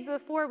stated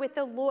before with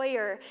the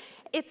lawyer,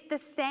 it's the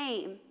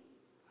same.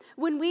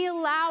 When we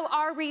allow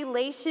our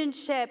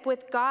relationship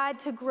with God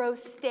to grow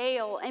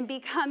stale and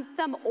become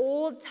some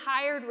old,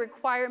 tired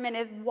requirement,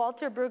 as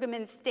Walter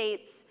Brueggemann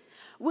states,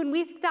 when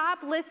we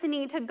stop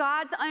listening to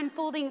God's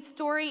unfolding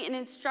story and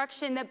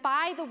instruction that,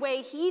 by the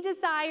way, he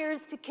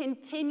desires to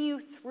continue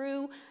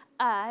through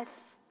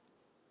us,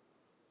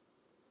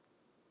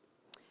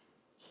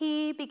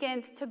 he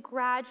begins to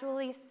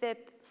gradually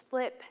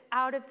slip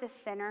out of the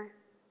center.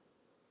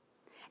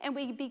 And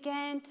we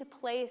begin to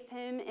place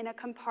him in a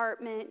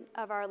compartment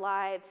of our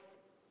lives,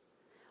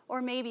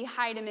 or maybe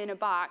hide him in a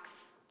box,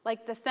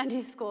 like the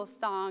Sunday school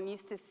song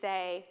used to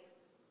say.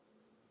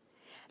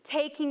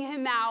 Taking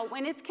him out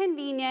when it's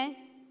convenient,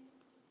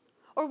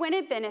 or when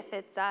it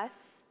benefits us,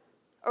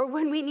 or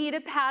when we need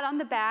a pat on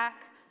the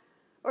back,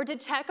 or to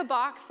check a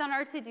box on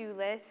our to-do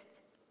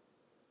list.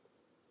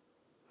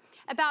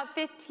 About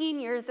 15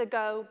 years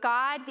ago,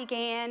 God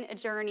began a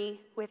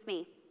journey with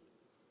me.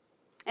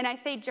 And I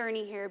say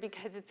journey here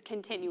because it's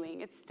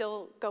continuing. It's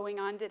still going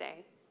on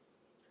today.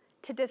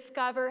 To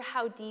discover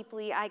how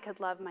deeply I could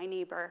love my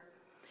neighbor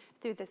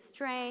through the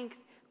strength,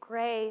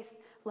 grace,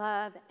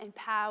 love, and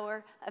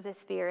power of the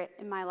Spirit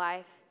in my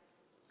life.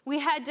 We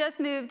had just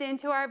moved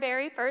into our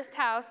very first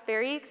house,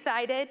 very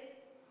excited,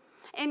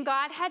 and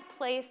God had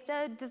placed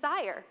a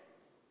desire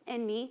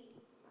in me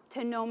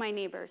to know my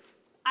neighbors.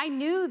 I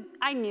knew.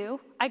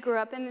 I grew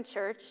up in the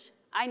church.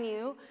 I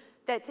knew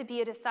that to be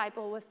a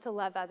disciple was to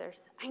love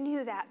others. I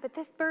knew that, but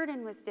this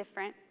burden was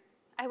different.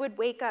 I would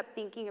wake up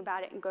thinking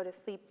about it and go to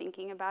sleep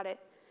thinking about it.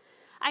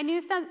 I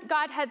knew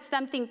God had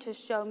something to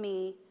show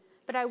me,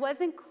 but I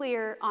wasn't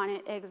clear on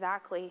it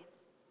exactly.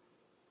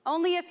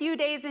 Only a few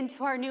days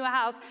into our new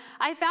house,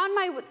 I found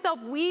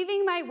myself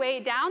weaving my way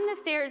down the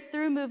stairs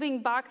through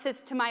moving boxes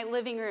to my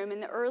living room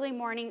in the early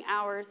morning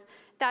hours.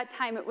 That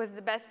time, it was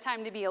the best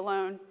time to be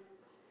alone.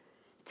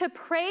 To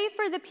pray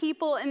for the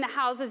people in the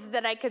houses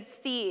that I could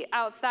see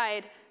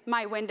outside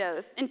my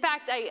windows. In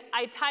fact,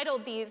 I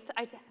titled these,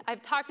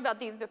 I've talked about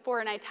these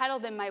before, and I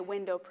titled them my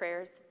window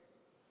prayers.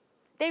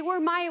 They were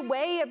my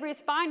way of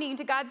responding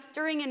to God's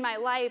stirring in my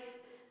life.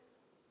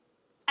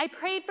 I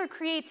prayed for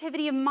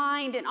creativity of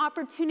mind and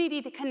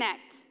opportunity to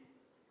connect.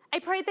 I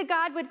prayed that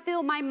God would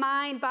fill my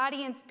mind,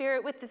 body, and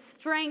spirit with the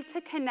strength to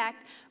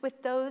connect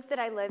with those that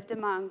I lived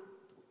among.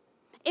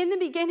 In the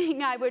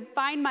beginning, I would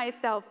find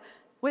myself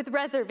with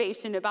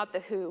reservation about the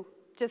who,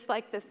 just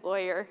like this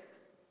lawyer.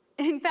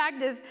 In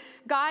fact, as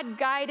God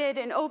guided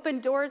and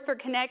opened doors for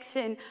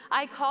connection,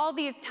 I call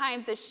these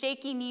times a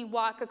shaky knee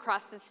walk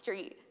across the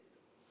street,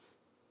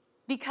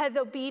 because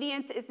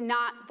obedience is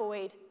not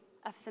void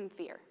of some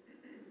fear.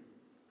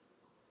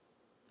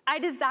 I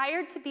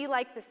desired to be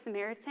like the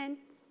Samaritan,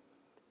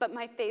 but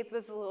my faith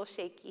was a little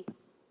shaky.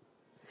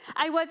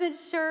 I wasn't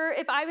sure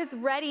if I was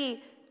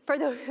ready for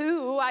the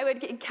who I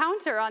would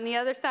encounter on the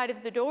other side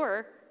of the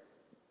door.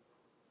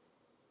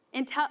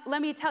 And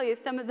let me tell you,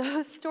 some of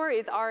those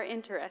stories are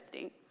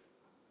interesting.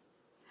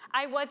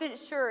 I wasn't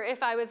sure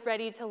if I was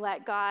ready to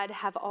let God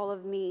have all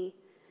of me,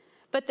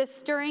 but the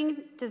stirring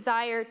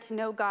desire to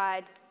know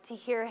God, to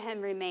hear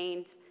him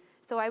remained.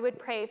 So I would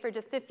pray for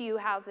just a few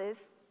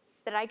houses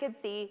that I could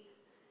see,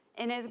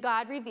 and as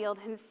God revealed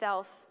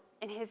himself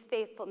and his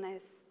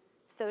faithfulness,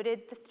 so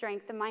did the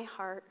strength of my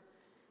heart,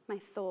 my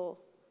soul,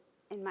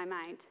 and my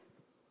mind.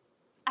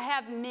 I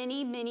have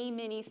many, many,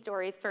 many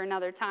stories for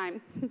another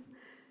time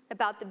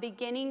about the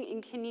beginning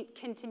and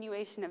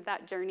continuation of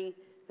that journey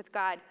with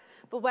God.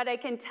 But what I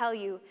can tell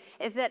you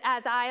is that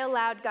as I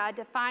allowed God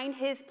to find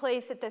his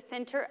place at the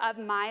center of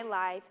my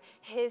life,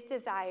 his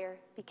desire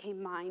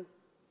became mine.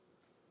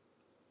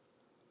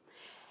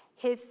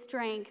 His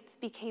strength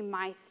became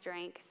my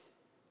strength.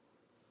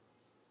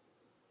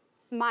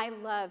 My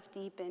love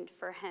deepened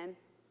for him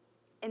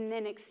and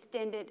then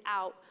extended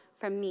out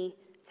from me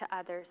to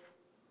others.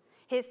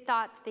 His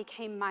thoughts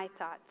became my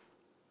thoughts.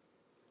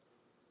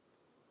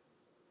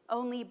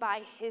 Only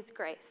by his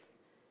grace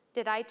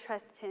did I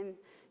trust him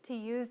to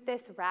use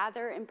this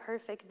rather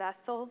imperfect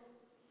vessel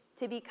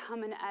to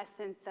become an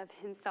essence of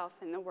himself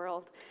in the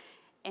world.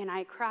 And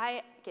I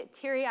cry, get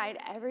teary-eyed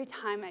every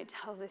time I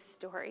tell this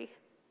story.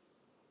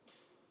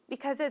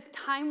 Because as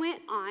time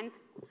went on,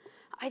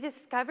 I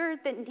discovered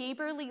that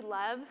neighborly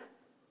love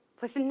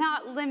was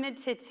not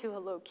limited to a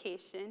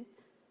location,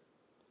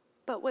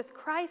 but was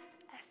Christ's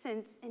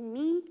essence in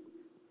me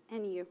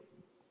and you,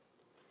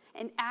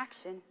 in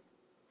action.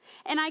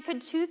 And I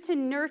could choose to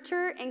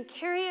nurture and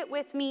carry it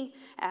with me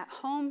at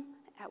home,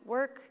 at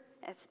work,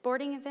 at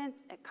sporting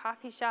events, at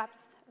coffee shops,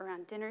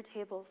 around dinner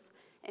tables,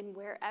 and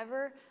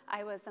wherever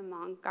I was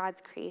among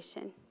God's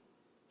creation,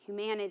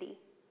 humanity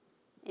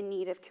in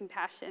need of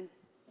compassion.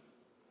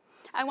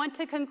 I want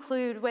to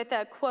conclude with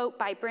a quote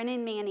by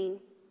Brennan Manning.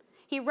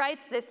 He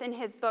writes this in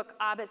his book,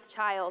 Abba's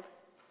Child.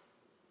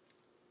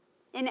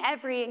 In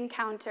every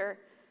encounter,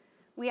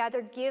 we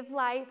either give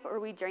life or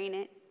we drain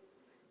it.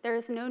 There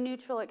is no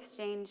neutral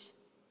exchange.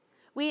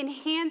 We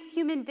enhance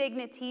human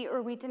dignity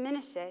or we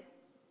diminish it.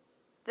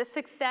 The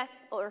success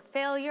or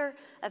failure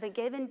of a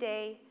given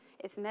day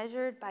is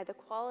measured by the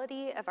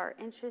quality of our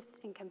interest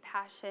and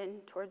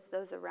compassion towards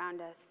those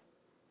around us.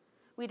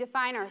 We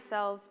define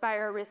ourselves by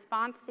our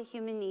response to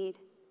human need.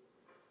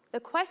 The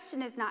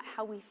question is not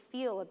how we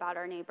feel about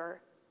our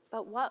neighbor,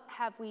 but what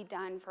have we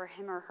done for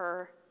him or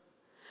her?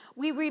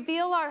 We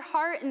reveal our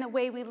heart in the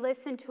way we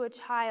listen to a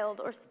child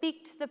or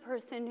speak to the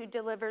person who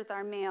delivers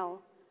our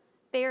mail,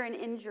 bear an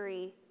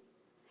injury,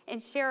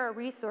 and share our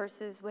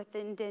resources with the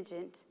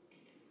indigent.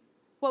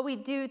 What we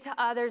do to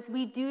others,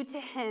 we do to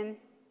him.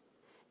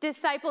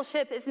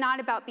 Discipleship is not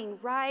about being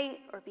right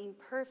or being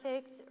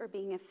perfect or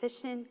being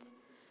efficient.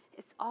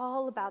 It's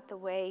all about the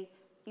way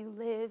you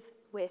live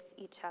with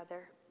each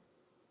other.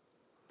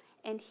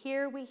 And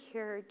here we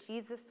hear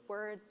Jesus'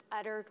 words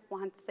uttered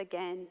once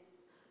again.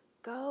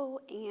 Go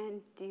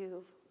and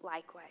do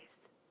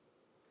likewise.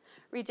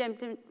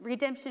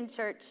 Redemption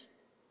Church,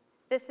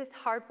 this is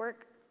hard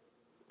work.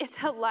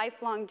 It's a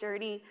lifelong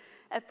journey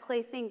of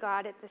placing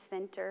God at the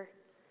center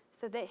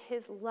so that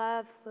his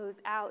love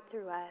flows out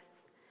through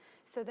us,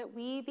 so that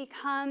we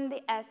become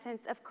the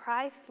essence of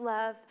Christ's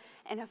love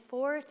and a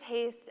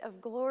foretaste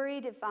of glory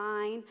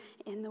divine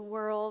in the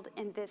world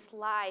in this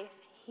life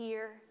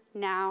here,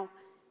 now,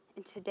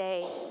 and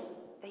today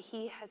that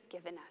he has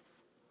given us.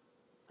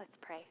 Let's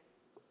pray.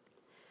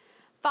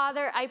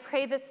 Father, I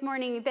pray this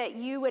morning that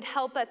you would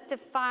help us to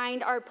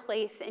find our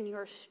place in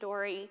your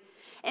story,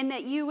 and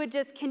that you would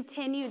just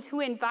continue to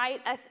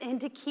invite us in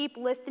to keep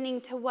listening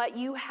to what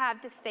you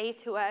have to say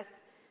to us.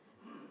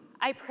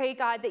 I pray,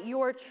 God, that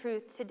your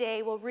truth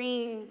today will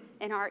ring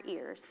in our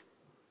ears.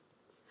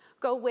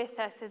 Go with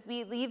us as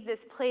we leave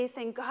this place.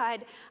 And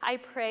God, I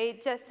pray,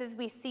 just as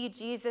we see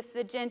Jesus,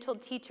 the gentle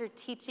teacher,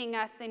 teaching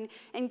us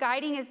and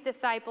guiding his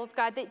disciples,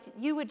 God, that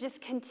you would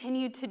just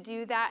continue to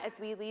do that as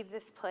we leave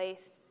this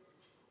place.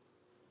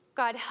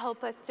 God,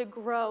 help us to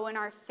grow in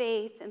our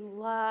faith and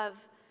love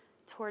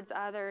towards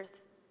others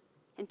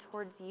and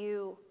towards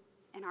you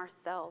and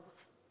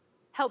ourselves.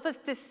 Help us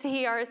to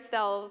see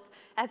ourselves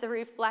as a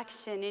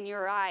reflection in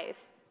your eyes.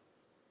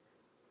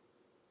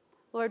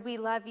 Lord, we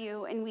love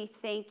you and we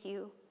thank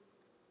you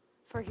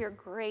for your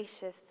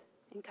gracious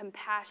and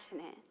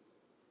compassionate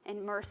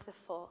and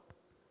merciful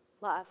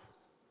love.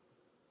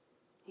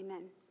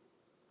 Amen.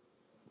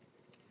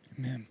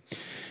 Amen. I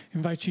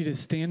invite you to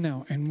stand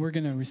now, and we're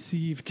going to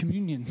receive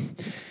communion.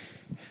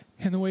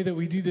 And the way that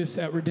we do this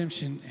at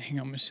Redemption, hang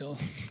on, Michelle,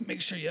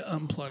 make sure you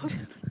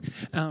unplug.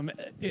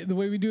 The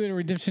way we do it at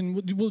Redemption,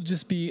 we'll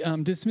just be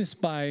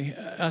dismissed by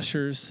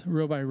ushers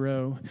row by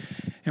row.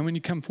 And when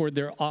you come forward,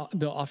 they'll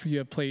offer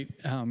you a plate,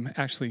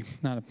 actually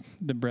not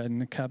the bread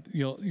and the cup.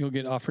 You'll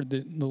get offered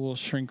the little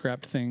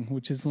shrink-wrapped thing,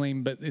 which is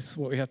lame, but it's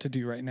what we have to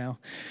do right now.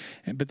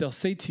 But they'll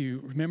say to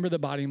you, remember the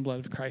body and blood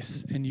of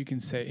Christ, and you can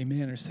say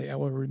amen or say, I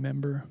will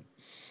remember.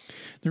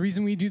 The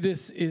reason we do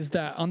this is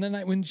that on the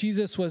night when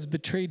Jesus was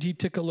betrayed, he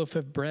took a loaf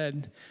of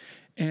bread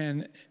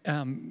and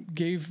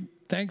gave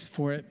thanks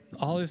for it,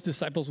 all his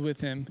disciples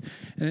with him.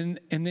 And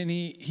then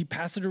he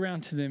passed it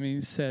around to them and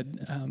he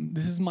said,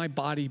 this is my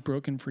body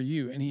broken for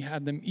you. And he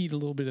had them eat a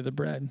little bit of the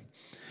bread.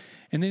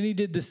 And then he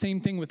did the same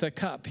thing with a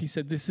cup. He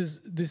said, this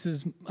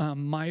is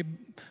my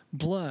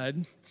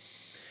blood,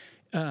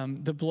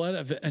 the blood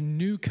of a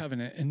new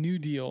covenant, a new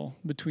deal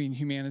between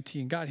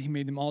humanity and God. He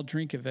made them all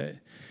drink of it.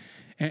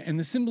 And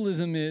the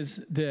symbolism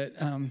is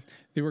that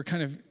they were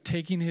kind of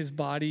taking his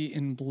body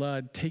and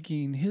blood,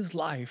 taking his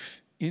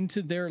life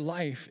into their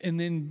life, and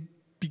then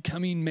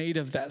becoming made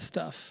of that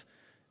stuff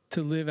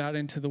to live out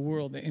into the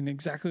world in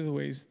exactly the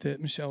ways that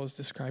Michelle was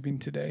describing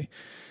today,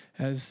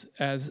 as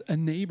a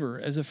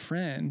neighbor, as a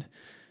friend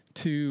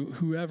to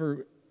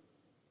whoever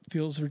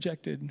feels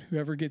rejected,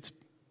 whoever gets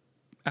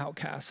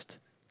outcast.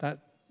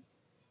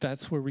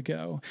 That's where we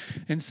go.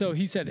 And so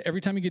he said,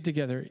 every time you get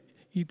together,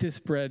 eat this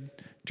bread,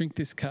 drink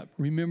this cup.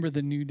 Remember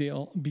the new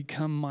deal,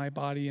 become my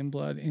body and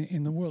blood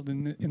in the world.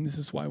 And this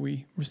is why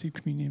we receive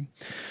communion.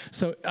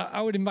 So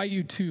I would invite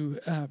you to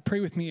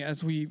pray with me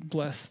as we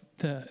bless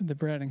the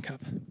bread and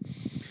cup.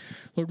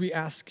 Lord, we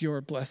ask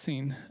your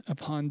blessing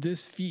upon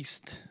this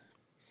feast.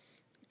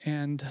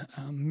 And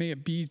may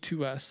it be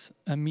to us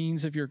a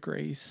means of your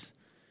grace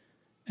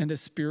and a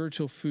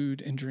spiritual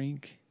food and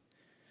drink.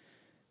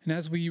 And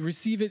as we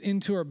receive it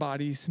into our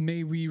bodies,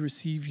 may we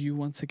receive you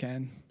once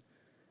again.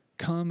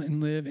 Come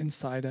and live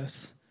inside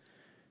us,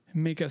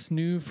 and make us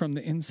new from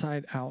the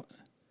inside out,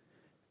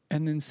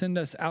 and then send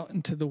us out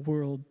into the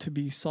world to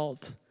be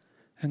salt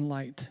and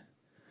light,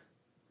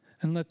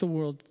 and let the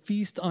world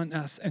feast on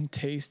us and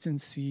taste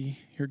and see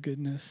your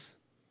goodness.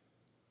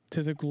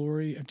 To the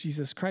glory of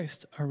Jesus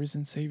Christ, our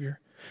risen Savior,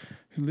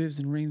 who lives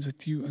and reigns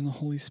with you and the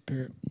Holy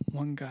Spirit,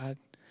 one God,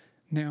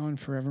 now and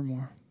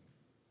forevermore.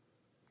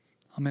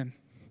 Amen.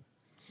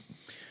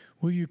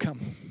 Will you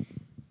come?